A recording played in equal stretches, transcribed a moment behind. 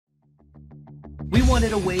We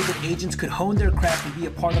wanted a way that agents could hone their craft and be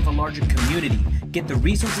a part of a larger community, get the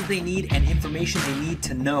resources they need and information they need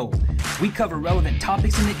to know. We cover relevant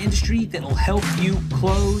topics in the industry that will help you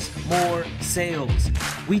close more sales.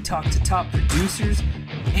 We talk to top producers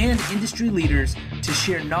and industry leaders to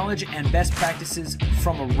share knowledge and best practices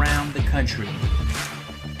from around the country.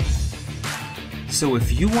 So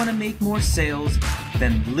if you want to make more sales,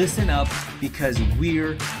 then listen up, because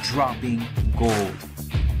we're dropping gold.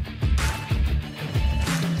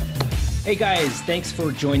 Hey guys, thanks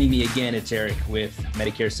for joining me again. It's Eric with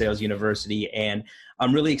Medicare Sales University, and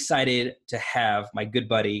I'm really excited to have my good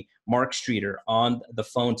buddy Mark Streeter on the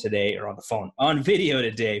phone today, or on video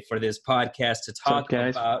today for this podcast to talk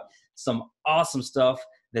about some awesome stuff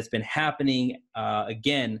that's been happening.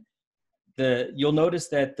 You'll notice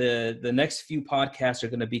that the next few podcasts are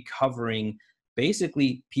going to be covering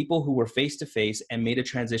basically people who were face-to-face and made a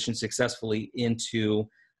transition successfully into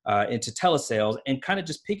telesales, and kind of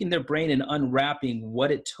just picking their brain and unwrapping what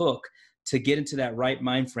it took to get into that right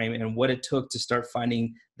mind frame and what it took to start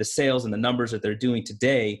finding the sales and the numbers that they're doing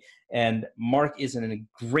today. And Mark is a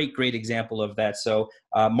great example of that. So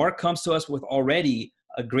Mark comes to us with already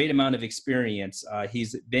a great amount of experience.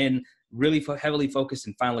 He's been really heavily focused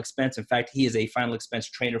in final expense. In fact, he is a final expense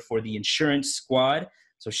trainer for the insurance squad.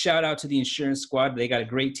 So shout out to the insurance squad. They got a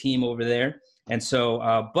great team over there. And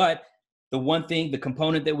so, but the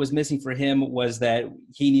component that was missing for him was that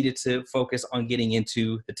he needed to focus on getting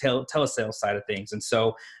into the telesales side of things. And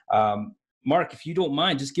so, Mark, if you don't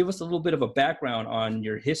mind, just give us a little bit of a background on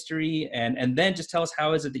your history, and then just tell us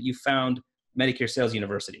how is it that you found Medicare Sales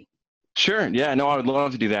University? Sure. Yeah, no, I would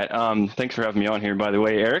love to do that. Thanks for having me on here, by the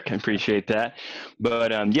way, Eric. I appreciate that.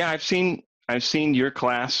 But yeah, I've seen your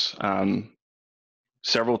class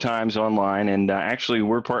several times online, and actually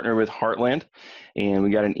we're partnered with Heartland, and we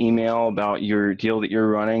got an email about your deal that you're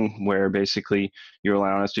running where basically you're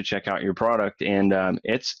allowing us to check out your product, and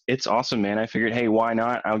it's awesome, man. I figured, hey, why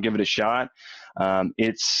not? I'll give it a shot.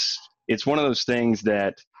 It's one of those things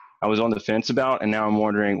that I was on the fence about, and now I'm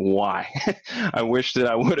wondering why. I wish that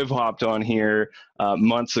I would have hopped on here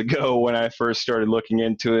months ago when I first started looking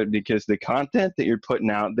into it, because the content that you're putting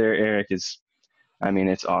out there, Eric, it's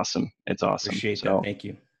awesome. It's awesome. Appreciate that. Thank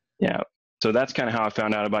you. Yeah. So that's kind of how I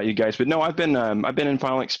found out about you guys. But no, I've been in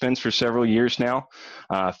final expense for several years now.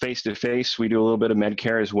 Face to face, we do a little bit of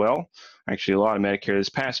Medicare as well. Actually, a lot of Medicare this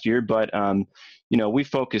past year. But we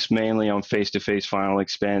focus mainly on face to face final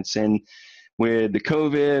expense. And with the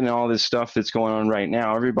COVID and all this stuff that's going on right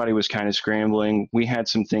now, everybody was kind of scrambling. We had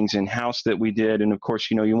some things in house that we did, and of course,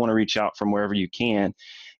 you want to reach out from wherever you can.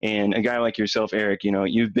 And a guy like yourself, Eric,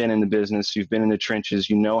 you've been in the business, you've been in the trenches,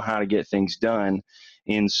 you know how to get things done.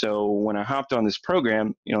 And so when I hopped on this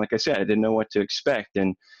program, like I said, I didn't know what to expect.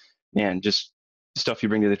 And man, just the stuff you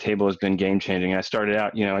bring to the table has been game changing. I started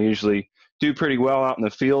out, I usually do pretty well out in the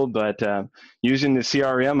field, but using the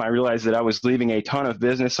CRM, I realized that I was leaving a ton of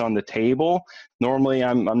business on the table. Normally,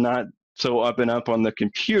 I'm not so up and up on the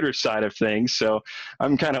computer side of things. So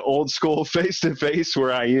I'm kind of old school face to face,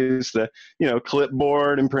 where I use the,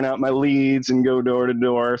 clipboard and print out my leads and go door to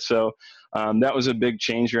door. So that was a big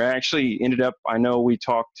changer. I actually ended up, I know we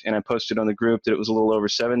talked and I posted on the group that it was a little over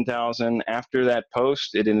 7,000. After that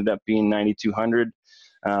post, it ended up being 9,200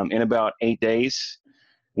 in about 8 days,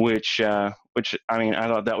 which I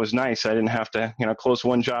thought that was nice. I didn't have to, close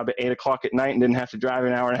one job at 8 o'clock at night and didn't have to drive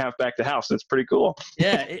an hour and a half back to the house. That's pretty cool.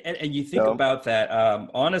 Yeah. And you think about that.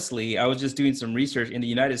 Honestly, I was just doing some research in the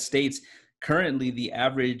United States. Currently, the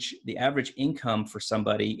average income for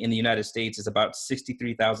somebody in the United States is about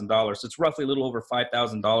 $63,000. So it's roughly a little over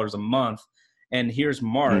 $5,000 a month. And here's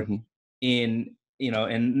Mark in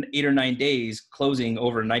 8 or 9 days closing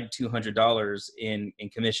over $9,200 in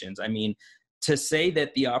commissions. I mean, to say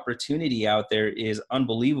that the opportunity out there is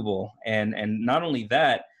unbelievable. And not only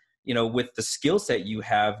that, with the skill set you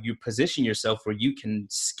have, you position yourself where you can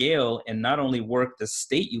scale and not only work the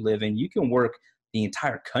state you live in, you can work the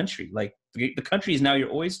entire country. Like, the country is now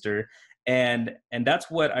your oyster. And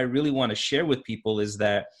that's what I really want to share with people is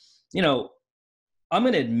that, I'm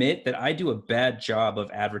going to admit that I do a bad job of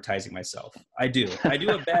advertising myself. I do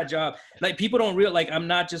a bad job. Like, people don't realize, like, I'm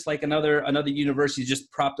not just like another university just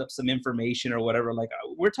propped up some information or whatever. Like,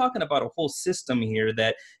 we're talking about a whole system here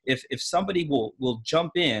that if somebody will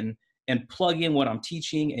jump in and plug in what I'm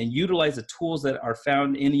teaching and utilize the tools that are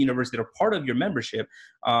found in the university that are part of your membership,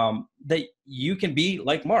 that you can be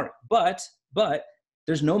like Mark. But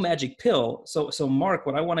there's no magic pill. So Mark,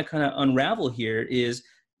 what I want to kind of unravel here is,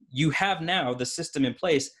 you have now the system in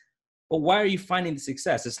place, but why are you finding the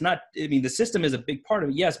success? It's not, the system is a big part of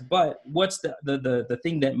it, yes, but what's the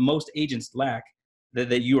thing that most agents lack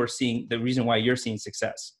that you are seeing, the reason why you're seeing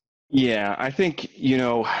success? Yeah, I think,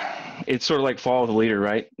 it's sort of like follow the leader,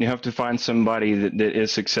 right? You have to find somebody that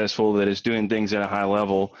is successful, that is doing things at a high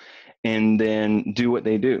level, and then do what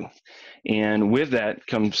they do. And with that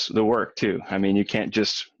comes the work too. I mean, you can't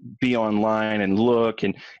just be online and look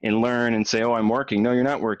and learn and say, "Oh, I'm working." No, you're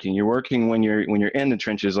not working. You're working when you're in the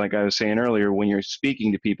trenches, like I was saying earlier, when you're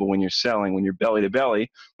speaking to people, when you're selling, when you're belly to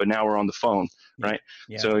belly. But now we're on the phone, Yeah. right?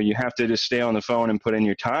 Yeah. So you have to just stay on the phone and put in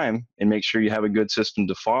your time and make sure you have a good system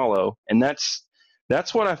to follow. And that's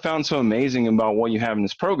what I found so amazing about what you have in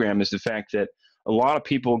this program, is the fact that a lot of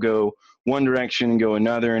people go one direction and go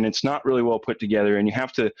another, and it's not really well put together, and you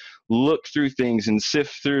have to look through things and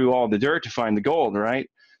sift through all the dirt to find the gold, right?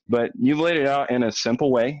 But you've laid it out in a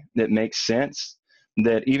simple way that makes sense,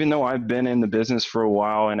 that even though I've been in the business for a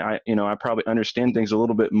while, and I probably understand things a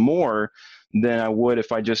little bit more than I would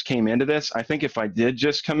if I just came into this. I think if I did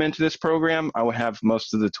just come into this program, I would have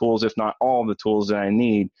most of the tools, if not all the tools that I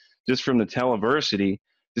need, just from the televersity,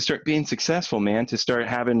 to start being successful, man, to start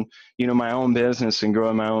having, my own business and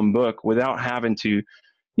growing my own book without having to,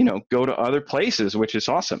 go to other places, which is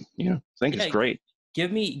awesome. I think it's Yeah. great. Give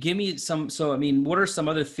me some. So, I mean, what are some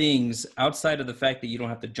other things outside of the fact that you don't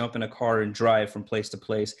have to jump in a car and drive from place to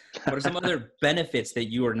place? What are some other benefits that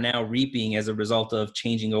you are now reaping as a result of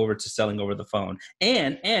changing over to selling over the phone?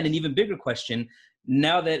 And an even bigger question,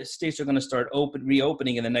 now that states are going to start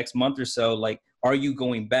reopening in the next month or so, like, are you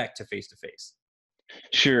going back to face to face?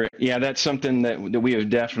 Sure. Yeah, that's something that we have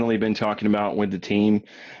definitely been talking about with the team.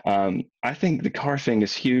 I think the car thing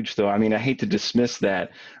is huge, though. I mean, I hate to dismiss that.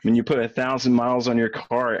 I mean, you put 1,000 miles on your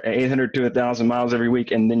car, 800 to 1,000 miles every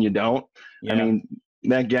week, and then you don't. I Yeah. mean,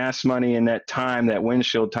 that gas money and that time, that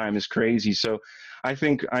windshield time, is crazy. So I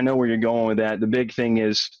think I know where you're going with that. The big thing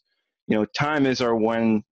is, time is our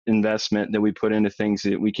one investment that we put into things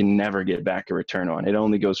that we can never get back a return on. It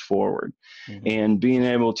only goes forward. Hmm. And being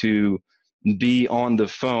able to be on the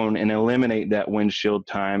phone and eliminate that windshield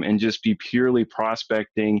time and just be purely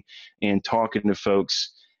prospecting and talking to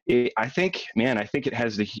folks. I think, man, I think it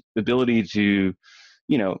has the ability to,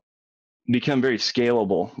 you know, become very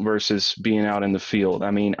scalable versus being out in the field. I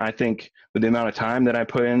mean, I think with the amount of time that I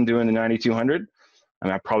put in doing the 9,200, I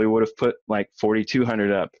mean, I probably would have put like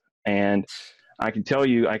 4,200 up. And I can tell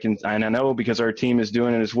you, and I know because our team is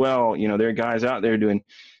doing it as well. There are guys out there doing,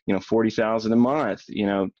 40,000 a month,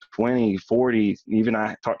 20, 40. Even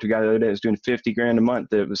I talked to a guy the other day that was doing 50 grand a month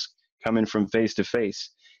that was coming from face to face.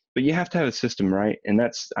 But you have to have a system, right? And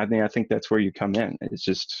I think that's where you come in. It's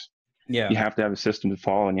just, Yeah. you have to have a system to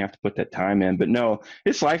follow, and you have to put that time in. But no,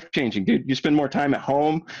 it's life changing, dude. You spend more time at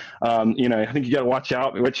home. I think you got to watch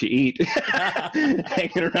out what you eat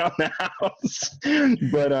hanging around the house.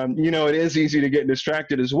 But it is easy to get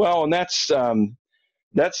distracted as well, and that's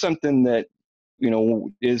something that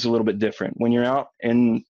is a little bit different when you're out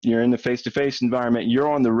and you're in the face-to-face environment.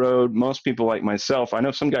 You're on the road. Most people like myself, I know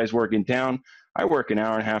some guys work in town. I work an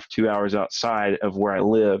hour and a half, 2 hours outside of where I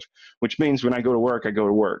live, which means when I go to work, I go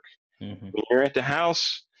to work. Hmm. When you're at the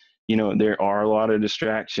house, there are a lot of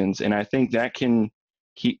distractions, and I think that can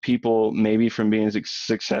keep people maybe from being as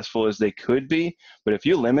successful as they could be. But if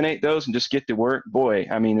you eliminate those and just get to work, boy,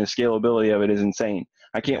 I mean, the scalability of it is insane.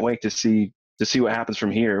 I can't Yeah. wait to see what happens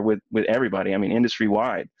from here with everybody. I mean, industry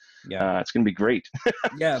wide, Yeah. it's going to be great.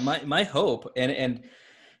 Yeah. My hope, and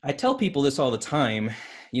I tell people this all the time,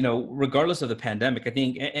 regardless of the pandemic. I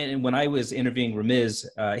think, and when I was interviewing Ramiz,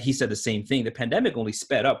 he said the same thing. The pandemic only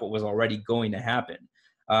sped up what was already going to happen.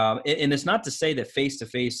 And it's not to say that face to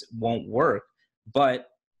face won't work, but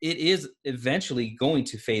it is eventually going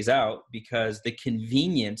to phase out, because the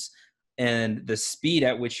convenience and the speed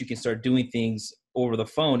at which you can start doing things over the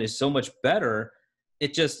phone is so much better.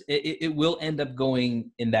 It will end up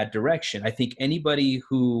going in that direction. I think anybody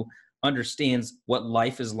who understands what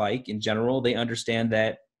life is like in general, they understand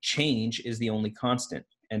that change is the only constant.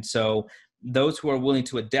 And so those who are willing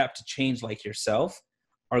to adapt to change, like yourself,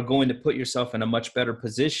 are going to put yourself in a much better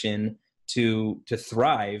position to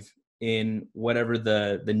thrive in whatever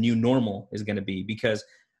the new normal is going to be. Because,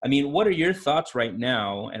 I mean, what are your thoughts right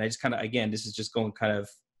now? And I just kind of, again, this is just going kind of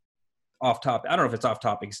off topic. I don't know if it's off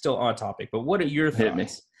topic, it's still on topic, but what are your Hit me.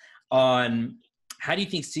 thoughts on how do you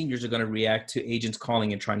think seniors are going to react to agents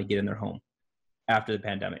calling and trying to get in their home after the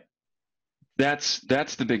pandemic? That's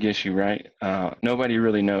the big issue, right? Nobody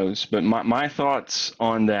really knows. But my thoughts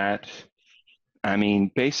on that, I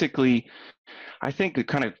mean, basically, I think the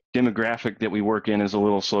kind of demographic that we work in is a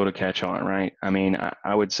little slow to catch on, right? I mean,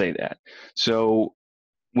 I would say that. So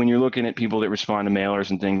when you're looking at people that respond to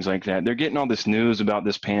mailers and things like that, they're getting all this news about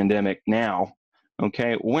this pandemic now,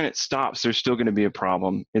 Okay. When it stops, there's still going to be a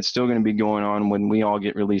problem. It's still going to be going on when we all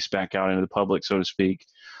get released back out into the public, so to speak.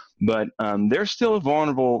 But they're still a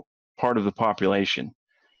vulnerable part of the population.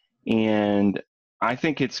 And I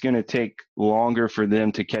think it's going to take longer for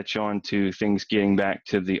them to catch on to things getting back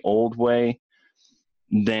to the old way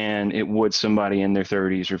than it would somebody in their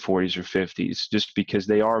 30s or 40s or 50s, just because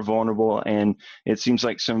they are vulnerable. And it seems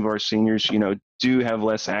like some of our seniors, do have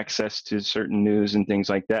less access to certain news and things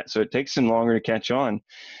like that. So it takes them longer to catch on.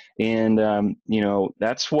 And,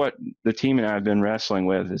 that's what the team and I have been wrestling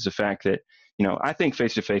with, is the fact that, I think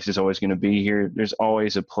face-to-face is always going to be here. There's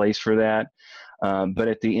always a place for that. But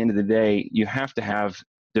at the end of the day, you have to have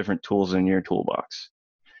different tools in your toolbox.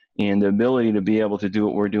 And the ability to be able to do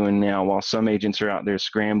what we're doing now, while some agents are out there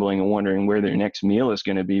scrambling and wondering where their next meal is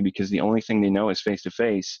going to be because the only thing they know is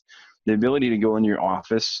face-to-face, the ability to go in your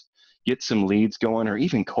office, get some leads going, or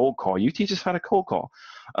even cold call. You teach us how to cold call.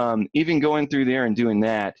 Even going through there and doing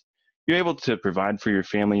that, you're able to provide for your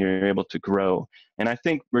family, you're able to grow. And I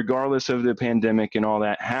think regardless of the pandemic and all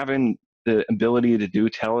that, having the ability to do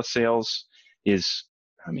telesales is,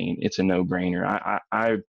 it's a no-brainer.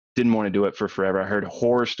 I didn't want to do it for forever. I heard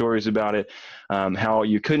horror stories about it, how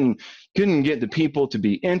you couldn't get the people to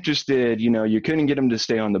be interested. You couldn't get them to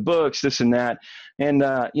stay on the books, this and that. And,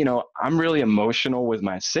 I'm really emotional with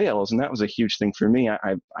my sales. And that was a huge thing for me.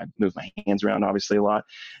 I move my hands around obviously a lot.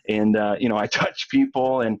 And, I touch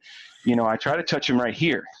people and, I try to touch them right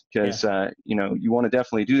here because, you want to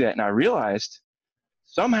definitely do that. And I realized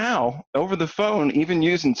somehow over the phone, even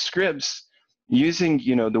using scripts, using,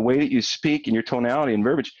 the way that you speak and your tonality and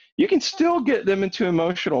verbiage, you can still get them into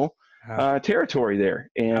emotional territory there.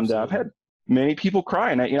 And I've had many people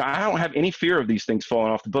cry. And I don't have any fear of these things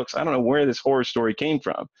falling off the books. I don't know where this horror story came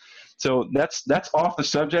from. So that's off the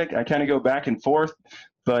subject. I kind of go back and forth.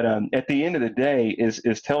 But at the end of the day, is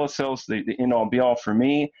telesales the end all be all for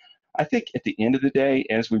me? I think at the end of the day,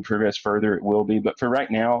 as we progress further, it will be. But for right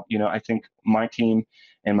now, I think my team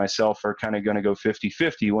and myself are kind of going to go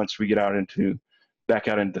 50-50 once we get back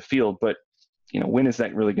out into the field. But, when is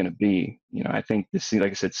that really going to be? I think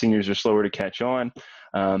like I said, seniors are slower to catch on.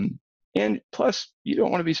 And plus, you don't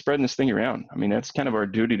want to be spreading this thing around. That's kind of our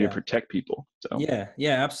duty to protect people. So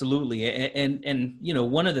Yeah, absolutely. And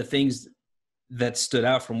one of the things that stood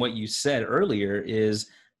out from what you said earlier is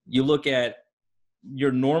you look at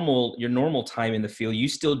your normal time in the field, you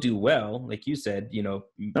still do well, like you said,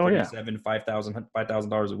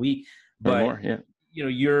 $5,000 a week, but more,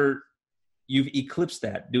 you've eclipsed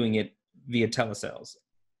that doing it via telesales.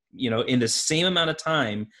 In the same amount of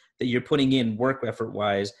time that you're putting in work effort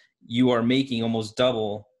wise, you are making almost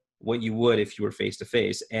double what you would if you were face to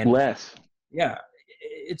face and less. Yeah,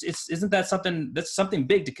 isn't that something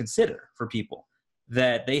big to consider for people?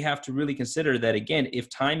 That they have to really consider that, again, if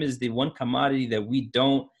time is the one commodity that we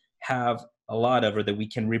don't have a lot of or that we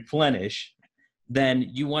can replenish, then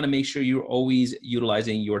you want to make sure you're always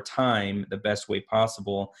utilizing your time the best way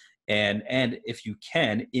possible. And if you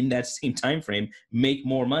can, in that same time frame, make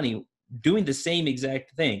more money doing the same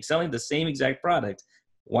exact thing, selling the same exact product.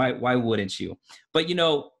 Why wouldn't you? But,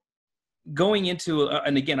 going into,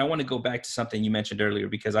 and again, I want to go back to something you mentioned earlier,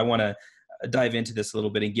 because I want to dive into this a little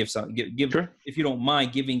bit and give Sure. If you don't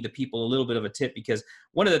mind, giving the people a little bit of a tip, because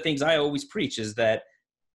one of the things I always preach is that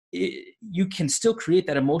you can still create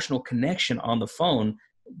that emotional connection on the phone.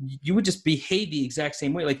 You would just behave the exact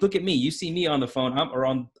same way. Like, look at me. You see me on the phone or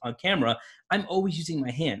on camera. I'm always using my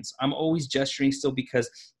hands. I'm always gesturing still, because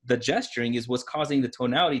the gesturing is what's causing the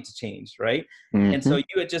tonality to change, right? Mm-hmm. And so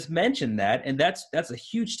you had just mentioned that, and that's a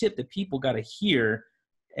huge tip that people got to hear,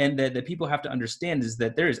 and that people have to understand, is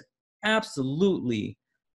that there is absolutely,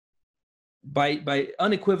 by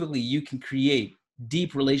unequivocally, you can create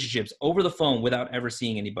deep relationships over the phone without ever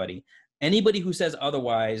seeing anybody. Anybody who says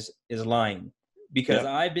otherwise is lying, because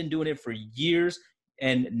I've been doing it for years,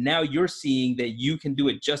 and now you're seeing that you can do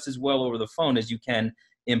it just as well over the phone as you can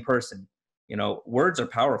in person. Words are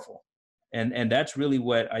powerful, and that's really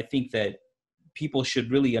what I think that people should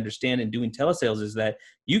really understand in doing telesales, is that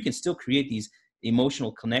you can still create these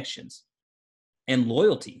emotional connections and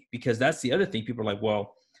loyalty, because that's the other thing. People are like,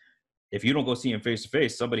 well, if you don't go see him face to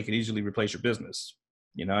face, somebody could easily replace your business.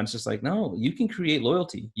 And it's just like, no, you can create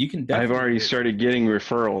loyalty. You can definitely. I've already started getting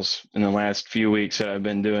referrals in the last few weeks that I've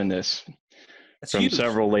been doing this. That's from huge.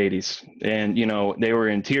 Several ladies. And, they were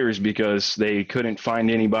in tears because they couldn't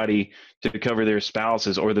find anybody to cover their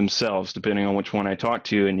spouses or themselves, depending on which one I talked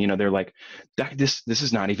to. And, they're like, this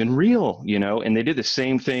is not even real, and they did the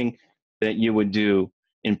same thing that you would do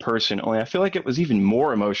in person. Only I feel like it was even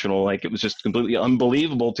more emotional. Like it was just completely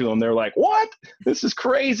unbelievable to them. They're like, "What? This is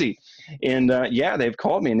crazy!" And yeah, they've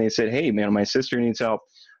called me and they said, "Hey, man, my sister needs help."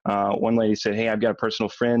 One lady said, "Hey, I've got a personal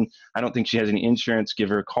friend. I don't think she has any insurance. Give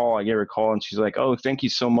her a call." I gave her a call, and she's like, "Oh, thank you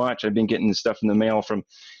so much. I've been getting this stuff in the mail from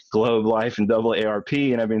Globe Life and Double ARP,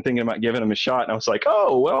 and I've been thinking about giving them a shot." And I was like,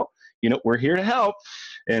 "Oh, well, we're here to help."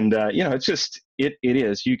 And it's just it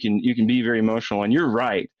is. You can be very emotional, and you're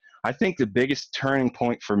right. I think the biggest turning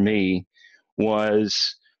point for me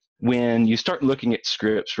was when you start looking at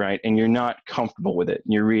scripts, right, and you're not comfortable with it.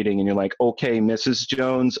 And you're reading, and you're like, "Okay, Mrs.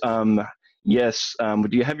 Jones, yes, do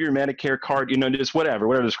you have your Medicare card?" Just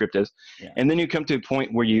whatever the script is. Yeah. And then you come to a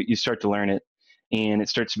point where you start to learn it, and it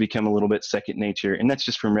starts to become a little bit second nature. And that's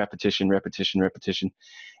just from repetition, repetition, repetition.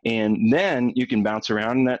 And then you can bounce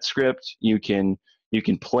around in that script. You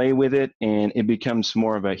can play with it, and it becomes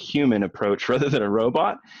more of a human approach rather than a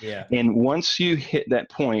robot. Yeah. And once you hit that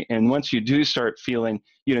point, and once you do start feeling,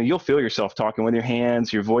 you'll feel yourself talking with your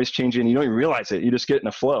hands, your voice changing. You don't even realize it. You just get in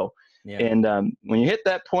a flow. Yeah. And when you hit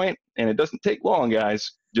that point, and it doesn't take long, guys,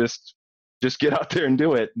 just get out there and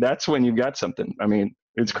do it. That's when you've got something. I mean,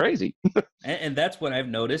 it's crazy. And that's what I've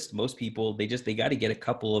noticed. Most people, they got to get a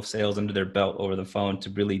couple of sales under their belt over the phone to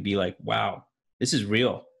really be like, wow, this is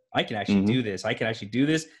real. I can actually do this. I can actually do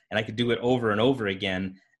this, and I could do it over and over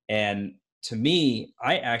again. And to me,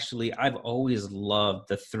 I've always loved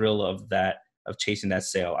the thrill of chasing that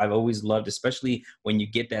sale. I've always loved, especially when you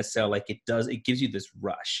get that sale, like it gives you this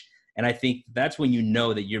rush. And I think that's when you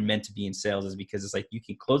know that you're meant to be in sales, is because it's like you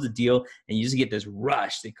can close a deal and you just get this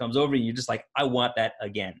rush that comes over and you're just like, I want that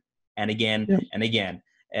again and again and again.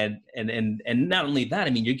 And not only that, I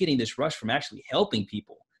mean, you're getting this rush from actually helping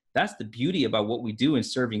people. That's the beauty about what we do in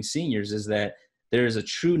serving seniors, is that there is a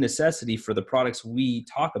true necessity for the products we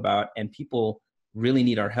talk about, and people really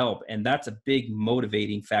need our help. And that's a big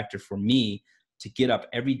motivating factor for me to get up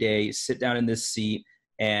every day, sit down in this seat,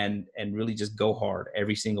 and really just go hard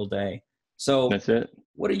every single day. So that's it.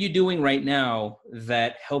 What are you doing right now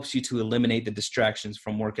that helps you to eliminate the distractions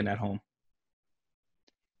from working at home?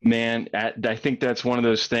 Man, I think that's one of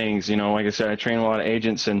those things, like I said, I train a lot of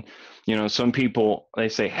agents, and, some people, they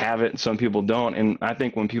say have it and some people don't. And I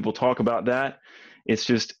think when people talk about that, it's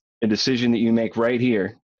just a decision that you make right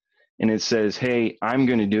here. And it says, hey, I'm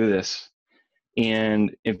going to do this.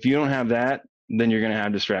 And if you don't have that, then you're going to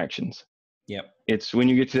have distractions. Yep. It's when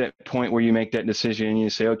you get to that point where you make that decision and you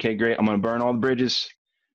say, okay, great, I'm going to burn all the bridges.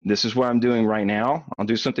 This is what I'm doing right now. I'll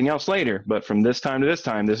do something else later. But from this time to this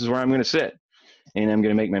time, this is where I'm going to sit. And I'm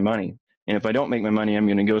going to make my money. And if I don't make my money, I'm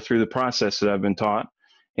going to go through the process that I've been taught.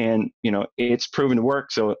 And, it's proven to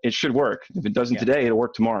work, so it should work. If it doesn't today, it'll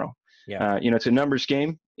work tomorrow. Yeah. It's a numbers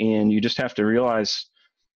game, and you just have to realize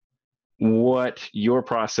what your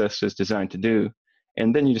process is designed to do.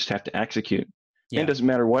 And then you just have to execute. Yeah. It doesn't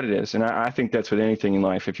matter what it is. And I think that's with anything in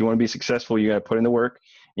life. If you want to be successful, you got to put in the work,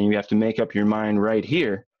 and you have to make up your mind right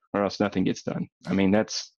here, or else nothing gets done. I mean,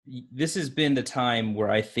 this has been the time where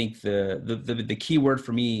I think the key word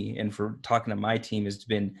for me and for talking to my team has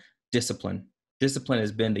been discipline. Discipline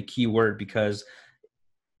has been the key word, because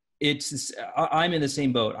I'm in the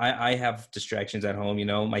same boat. I have distractions at home.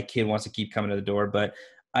 My kid wants to keep coming to the door, but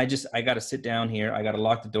I got to sit down here. I got to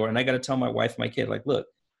lock the door, and I got to tell my wife, my kid, like, look,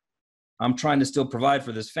 I'm trying to still provide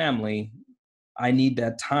for this family. I need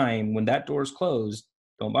that time. When that door is closed,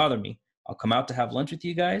 don't bother me. I'll come out to have lunch with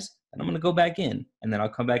you guys, and I'm going to go back in, and then I'll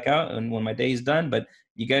come back out and when my day is done. But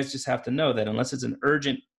you guys just have to know that unless it's an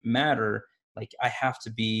urgent matter, like, I have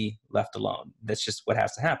to be left alone. That's just what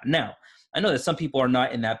has to happen. Now, I know that some people are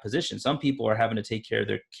not in that position. Some people are having to take care of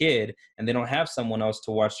their kid, and they don't have someone else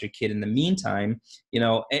to watch their kid in the meantime,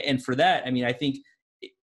 and for that, I mean, I think,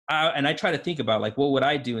 I try to think about, like, what would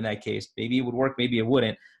I do in that case? Maybe it would work, maybe it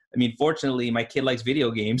wouldn't. I mean, fortunately, my kid likes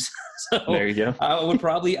video games. So there you go. I would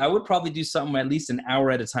probably do something at least an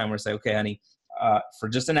hour at a time, where I say, okay, honey, for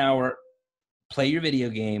just an hour, play your video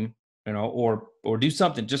game, or do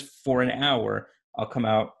something just for an hour. I'll come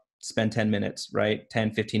out, spend 10 minutes, right?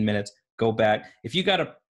 10, 15 minutes, go back. If you got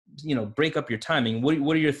to, break up your timing,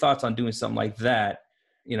 what are your thoughts on doing something like that,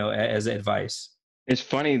 as advice? It's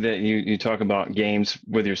funny that you talk about games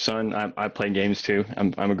with your son. I play games too.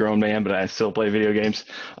 I'm a grown man, but I still play video games.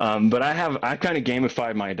 But I kind of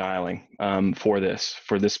gamified my dialing for this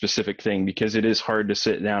specific thing, because it is hard to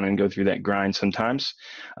sit down and go through that grind sometimes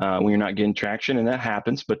when you're not getting traction, and that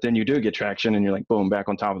happens. But then you do get traction, and you're like, boom, back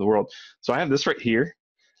on top of the world. So I have this right here.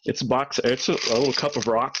 It's a box. It's a little cup of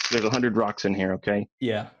rocks. There's 100 rocks in here. Okay.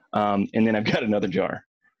 Yeah. And then I've got another jar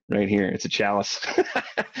right here. It's a chalice.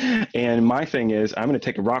 And my thing is, I'm going to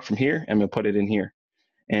take a rock from here and I'm going to put it in here.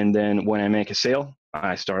 And then when I make a sale,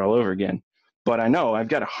 I start all over again. But I know I've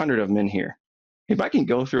got 100 of them in here. If I can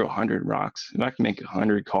go through 100 rocks, if I can make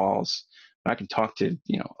 100 calls, if I can talk to,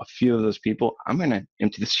 a few of those people, I'm going to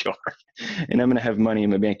empty the jar and I'm going to have money in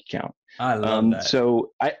my bank account. I love that.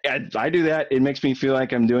 So I do that. It makes me feel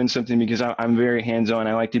like I'm doing something because I'm very hands-on.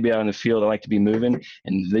 I like to be out in the field. I like to be moving,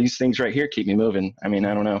 and these things right here keep me moving. I mean,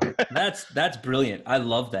 I don't know. That's brilliant. I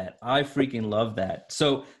love that. I freaking love that.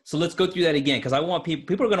 So let's go through that again, because I want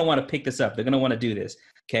people are going to want to pick this up. They're going to want to do this.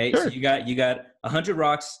 Okay. Sure. So you got 100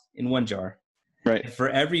 rocks in one jar. Right.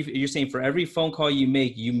 And you're saying for every phone call you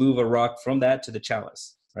make, you move a rock from that to the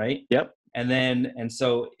chalice, right? Yep. And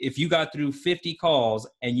so if you got through 50 calls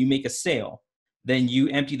and you make a sale, then you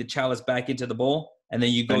empty the chalice back into the bowl, and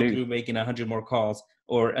then you go through making 100 more calls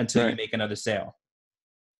or until you make another sale.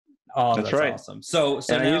 Oh, that's right. awesome. So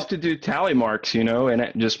and now, I used to do tally marks,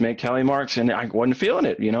 and just make tally marks, and I wasn't feeling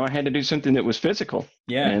it. I had to do something that was physical.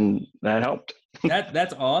 Yeah. And that helped.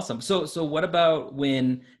 That's awesome. So what about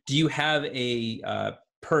do you have a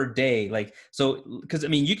per day? Like, because I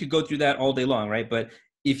mean, you could go through that all day long, right? But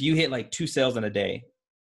if you hit like 2 sales in a day,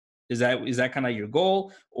 is that kind of your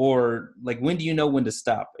goal? Or like, when do you know when to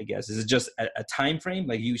stop, I guess? Is it just a time frame?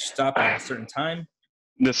 Like you stop at a certain time?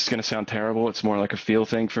 This is going to sound terrible. It's more like a feel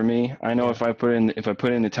thing for me. I know if I put in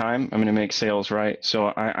the time, I'm going to make sales, right?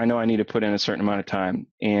 So I know I need to put in a certain amount of time,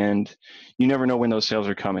 and you never know when those sales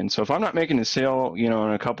are coming. So if I'm not making a sale, in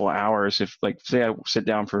a couple of hours, if like say I sit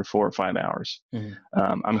down for 4 or 5 hours,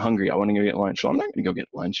 I'm hungry. I want to go get lunch. Well, I'm not going to go get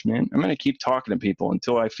lunch, man. I'm going to keep talking to people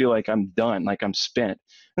until I feel like I'm done, like I'm spent,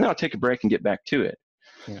 and then I'll take a break and get back to it.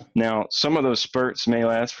 Yeah. Now, some of those spurts may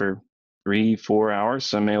last for 3, 4 hours.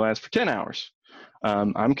 Some may last for 10 hours.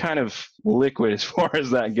 I'm kind of liquid as far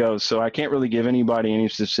as that goes, so I can't really give anybody any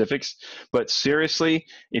specifics. But seriously,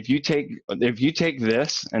 if you take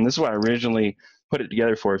this, and this is what I originally put it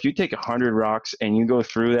together for, if you take 100 rocks and you go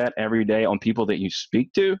through that every day on people that you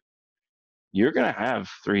speak to, you're going to have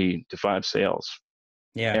 3 to 5 sales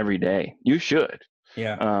every day. You should.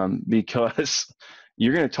 Because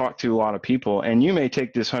you're going to talk to a lot of people, and you may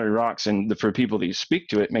take this 100 rocks, and for people that you speak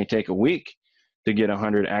to, it may take a week to get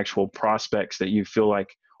 100 actual prospects that you feel like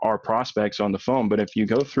are prospects on the phone. But if you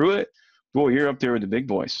go through it, boy, you're up there with the big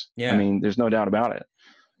boys. I mean, there's no doubt about it.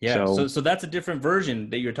 Yeah. So that's a different version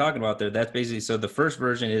that you're talking about there. That's basically, so the first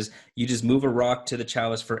version is you just move a rock to the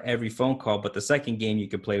chalice for every phone call. But the second game you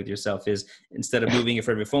can play with yourself is, instead of moving it for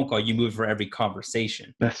every phone call, you move it for every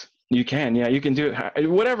conversation. You can, you can do it.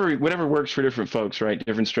 Whatever works for different folks, right?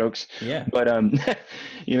 Different strokes. Yeah. But at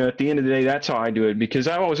the end of the day, that's how I do it, because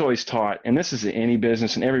I was always taught, and this is any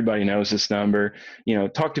business, and everybody knows this number.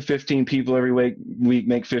 Talk to 15 people every week,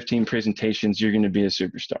 make 15 presentations. You're going to be a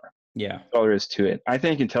superstar. Yeah. That's all there is to it. I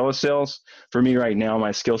think in telesales, for me right now,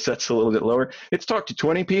 my skill set's a little bit lower. It's talk to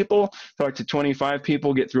 20 people, talk to 25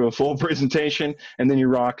 people, get through a full presentation, and then you're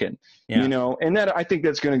rocking. Yeah. And that, I think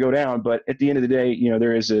that's going to go down. But at the end of the day,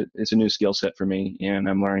 it's a new skill set for me, and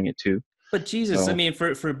I'm learning it too. But Jesus, I mean,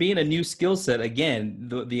 for being a new skill set, again,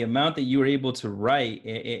 the amount that you were able to write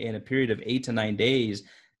in a period of 8 to 9 days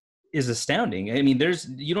is astounding. I mean,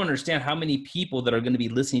 you don't understand how many people that are going to be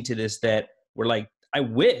listening to this that were like, I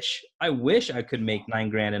wish I could make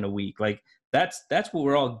 $9,000 in a week. Like that's what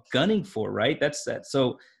we're all gunning for, right? That's that.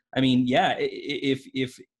 So, I mean, yeah, if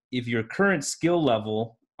your current skill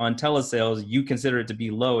level on telesales, you consider it to be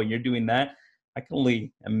low, and you're doing that, I can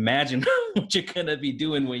only imagine what you're going to be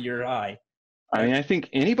doing when you're high. I mean, I think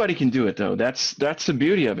anybody can do it, though. That's the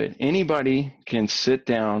beauty of it. Anybody can sit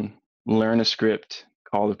down, learn a script,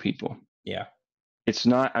 call the people. Yeah. It's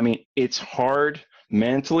not, I mean, it's hard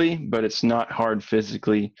mentally, but it's not hard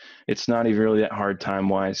physically. It's not even really that hard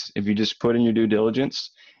time-wise. If you just put in your due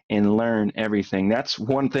diligence and learn everything. That's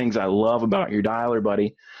one thing I love about your dialer,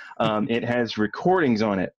 buddy. It has recordings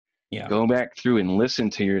on it. Yeah. Go back through and listen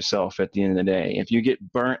to yourself at the end of the day. If you get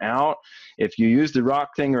burnt out, if you use the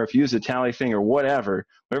rock thing, or if you use the tally thing, or whatever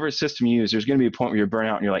system you use, there's going to be a point where you're burnt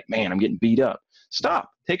out and you're like, man, I'm getting beat up. Stop,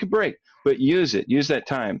 take a break, but use that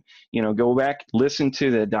time. Go back, listen to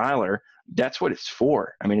the dialer. That's what it's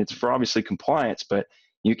for. I mean, it's for obviously compliance, but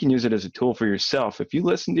you can use it as a tool for yourself. If you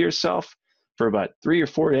listen to yourself for about 3 or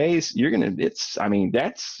 4 days, that's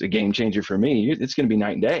a game changer for me. It's going to be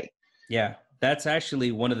night and day. Yeah. That's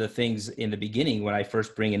actually one of the things in the beginning when I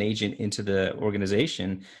first bring an agent into the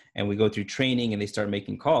organization and we go through training and they start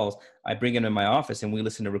making calls. I bring them in my office and we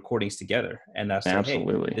listen to recordings together. And I say,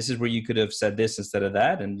 absolutely, hey, this is where you could have said this instead of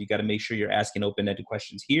that. And you got to make sure you're asking open-ended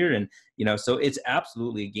questions here. And, so it's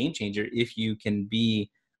absolutely a game changer if you can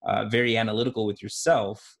be very analytical with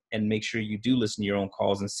yourself and make sure you do listen to your own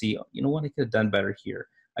calls and see, what I could have done better here.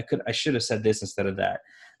 I should have said this instead of that.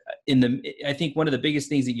 I think one of the biggest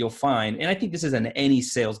things that you'll find, and I think this is in any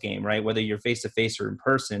sales game, right? Whether you're face to face or in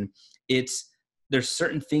person, there's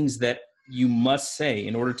certain things that you must say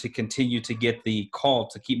in order to continue to get the call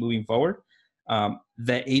to keep moving forward,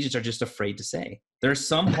 that agents are just afraid to say. There are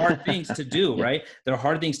some hard things to do, Yeah. right? There are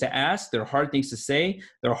hard things to ask. There are hard things to say.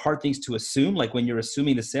 There are hard things to assume, like when you're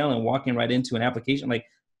assuming the sale and walking right into an application. Like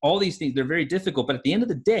all these things, they're very difficult. But at the end of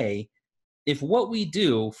the day, if what we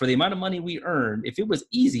do for the amount of money we earn, if it was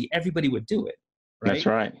easy, everybody would do it, right? That's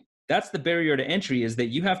right. That's the barrier to entry, is that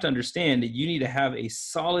you have to understand that you need to have a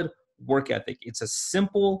solid work ethic. It's a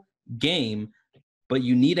simple game, but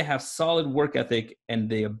you need to have solid work ethic and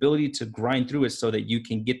the ability to grind through it so that you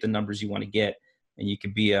can get the numbers you want to get and you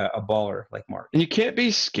can be a baller like Mark. And you can't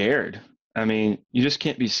be scared. I mean, you just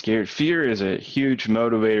can't be scared. Fear is a huge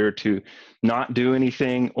motivator to not do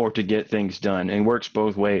anything or to get things done, and works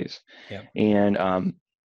both ways. Yeah. And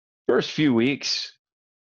first few weeks,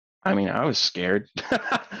 I mean, I was scared.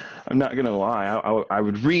 I'm not going to lie. I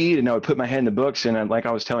would read and I would put my head in the books. And like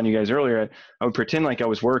I was telling you guys earlier, I would pretend like I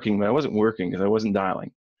was working, but I wasn't working because I wasn't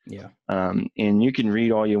dialing. Yeah. And you can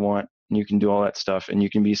read all you want and you can do all that stuff and you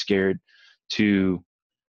can be scared to,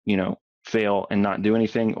 fail and not do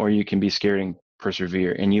anything, or you can be scared and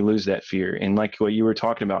persevere and you lose that fear. And like what you were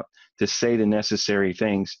talking about, to say the necessary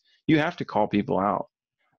things, you have to call people out.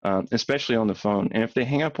 Especially on the phone. And if they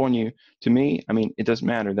hang up on you, to me, I mean, it doesn't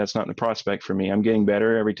matter. That's not the prospect for me. I'm getting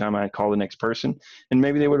better every time I call the next person. And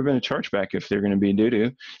maybe they would have been a chargeback if they're going to be a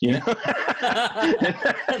doo-doo,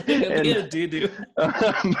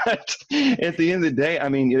 But at the end of the day, I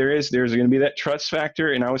mean, there's going to be that trust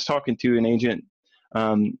factor. And I was talking to an agent,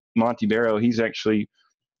 Monty Barrow. He's actually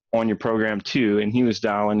on your program too. And he was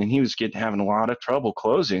dialing and he was having a lot of trouble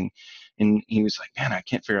closing. And he was like, man, I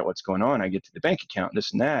can't figure out what's going on. I get to the bank account,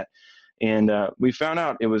 this and that. And we found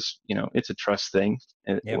out it was, it's a trust thing.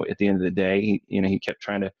 At the end of the day, he kept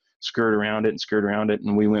trying to skirt around it.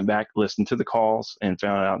 And we went back, listened to the calls and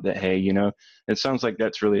found out that, hey, it sounds like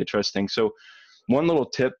that's really a trust thing. So one little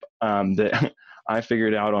tip that I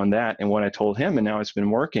figured out on that and what I told him, and now it's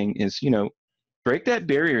been working, is, break that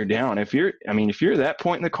barrier down. If you're at that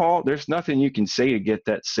point in the call, there's nothing you can say to get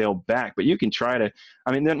that sale back, but you can try to,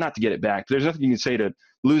 not to get it back. There's nothing you can say to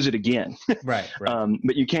lose it again. Right.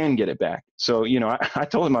 But you can get it back. So, I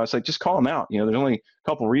told him, I was like, just call them out. There's only a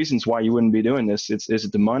couple reasons why you wouldn't be doing this. Is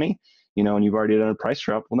it the money? And you've already done a price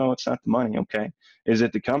drop. Well, no, it's not the money. Okay. Is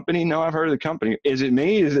it the company? No, I've heard of the company. Is it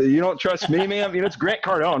me? Is it, you don't trust me, man? It's Grant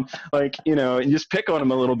Cardone. And just pick on them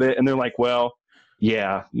a little bit. And they're like, well,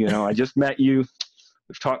 yeah, I just met you.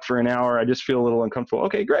 We've talked for an hour. I just feel a little uncomfortable.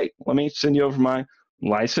 Okay, great. Let me send you over my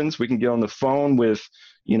license. We can get on the phone with,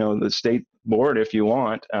 the state board if you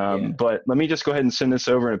want. But let me just go ahead and send this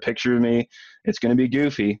over in a picture of me. It's going to be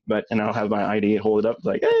goofy, and I'll have my ID, hold it up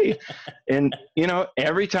like, hey. And,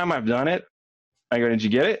 every time I've done it, I go, did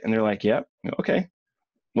you get it? And they're like, yep. Okay.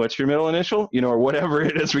 What's your middle initial? Or whatever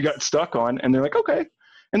it is we got stuck on. And they're like, okay.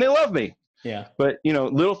 And they love me. Yeah. But,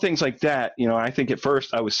 little things like that, I think at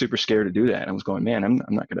first I was super scared to do that. I was going, man, I'm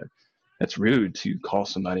not going to, that's rude to call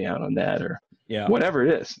somebody out on that or whatever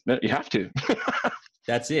it is. You have to.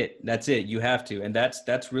 That's it. You have to. And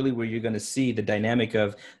that's really where you're going to see the dynamic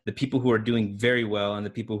of the people who are doing very well and the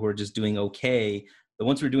people who are just doing okay. The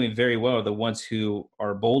ones who are doing very well are the ones who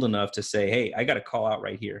are bold enough to say, hey, I got to call out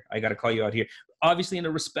right here. I got to call you out here. Obviously in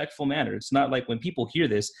a respectful manner. It's not like when people hear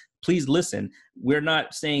this, please listen. We're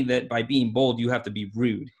not saying that by being bold, you have to be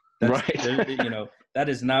rude. Right. That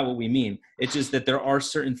is not what we mean. It's just that there are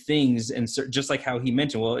certain things, and just like how he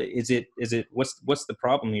mentioned, well, is it, what's the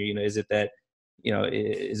problem here? Is it that,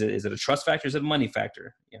 is it a trust factor? Is it a money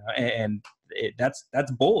factor?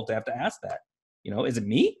 That's bold to have to ask that. Is it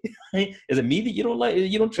me? Is it me that you don't like?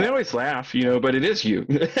 You don't trust? They always laugh, but it is you.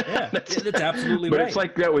 Yeah, that's absolutely but right. But it's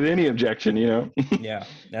like that with any objection, Yeah,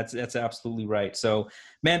 that's absolutely right. So,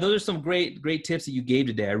 man, those are some great tips that you gave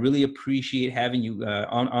today. I really appreciate having you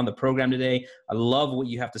on the program today. I love what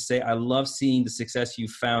you have to say. I love seeing the success you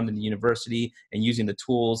found in the university and using the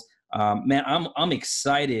tools. Man, I'm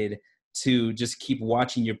excited to just keep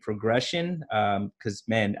watching your progression because,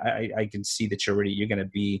 man, I can see that you're going to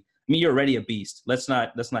be. You're already a beast. Let's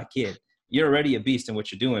not kid. You're already a beast in what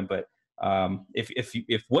you're doing. But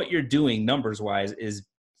if what you're doing numbers wise is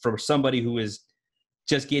for somebody who is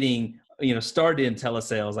just getting started in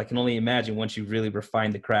telesales, I can only imagine once you really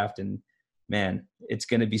refine the craft. And man, it's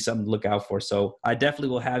going to be something to look out for. So I definitely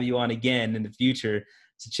will have you on again in the future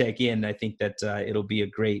to check in. I think that it'll be a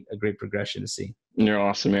great progression to see. You're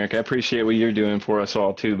awesome, Eric. I appreciate what you're doing for us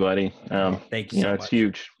all too, buddy. Thank you so much. It's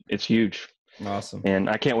huge. It's huge. Awesome. And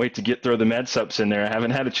I can't wait to throw the med subs in there. I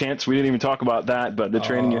haven't had a chance. We didn't even talk about that, but the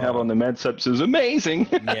training you have on the med subs is amazing.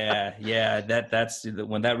 Yeah. That's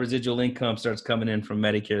when that residual income starts coming in from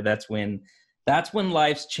Medicare. That's when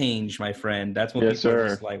life's change, my friend. That's when people are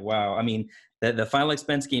just like, wow. I mean, the final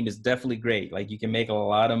expense game is definitely great. Like, you can make a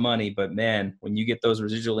lot of money, but man, when you get those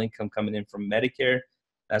residual income coming in from Medicare,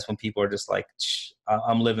 that's when people are just like,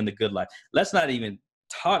 I'm living the good life. Let's not even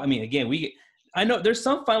talk. I mean, again, I know there's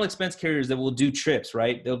some final expense carriers that will do trips,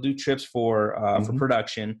 right? They'll do trips for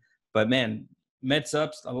production, but man,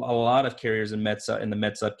 MedSups, a lot of carriers in the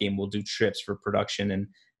MedSup game will do trips for production, and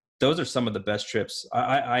those are some of the best trips.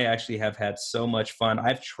 I actually have had so much fun.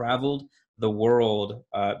 I've traveled the world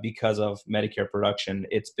because of Medicare production.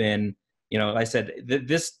 It's been, like I said,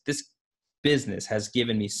 this business has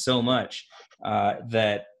given me so much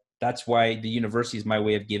that's why the university is my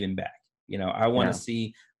way of giving back. I want to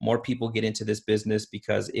see more people get into this business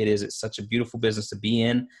because it's such a beautiful business to be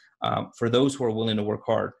in, for those who are willing to work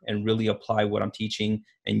hard and really apply what I'm teaching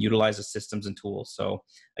and utilize the systems and tools. So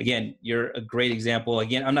again, you're a great example.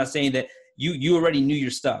 Again, I'm not saying that you already knew your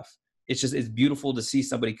stuff. It's beautiful to see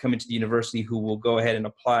somebody come into the university who will go ahead and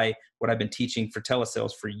apply what I've been teaching for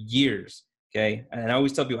telesales for years. Okay. And I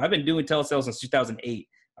always tell people, I've been doing telesales since 2008.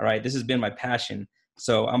 All right. This has been my passion.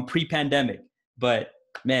 So I'm pre-pandemic, but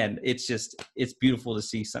man, it's beautiful to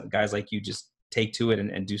see some guys like you just take to it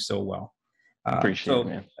and do so well. Appreciate it,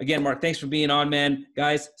 man. Again, Mark, thanks for being on, man.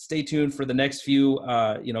 Guys, stay tuned for the next few,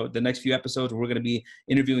 episodes. We're going to be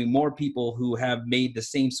interviewing more people who have made the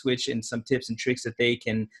same switch and some tips and tricks that they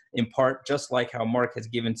can impart, just like how Mark has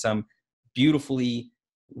given some beautifully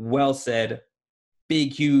well said,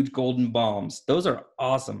 big, huge golden bombs. Those are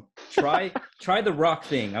awesome. Try the rock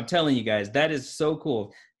thing. I'm telling you guys, that is so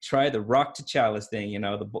cool. Try the rock to chalice thing,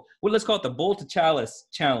 let's call it the bowl to chalice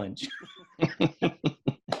challenge.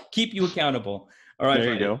 Keep you accountable. All right.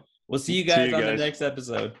 There you go. We'll see you guys on the next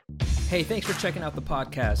episode. Hey, thanks for checking out the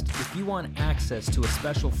podcast. If you want access to a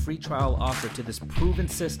special free trial offer to this proven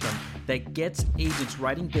system that gets agents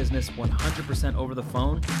writing business 100% over the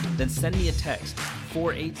phone, then send me a text,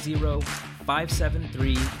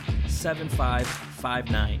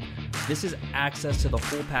 480-573-7559. This is access to the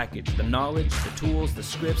whole package, the knowledge, the tools, the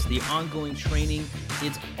scripts, the ongoing training.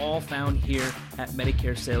 It's all found here at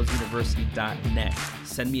MedicareSalesUniversity.net.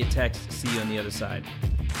 Send me a text. See you on the other side.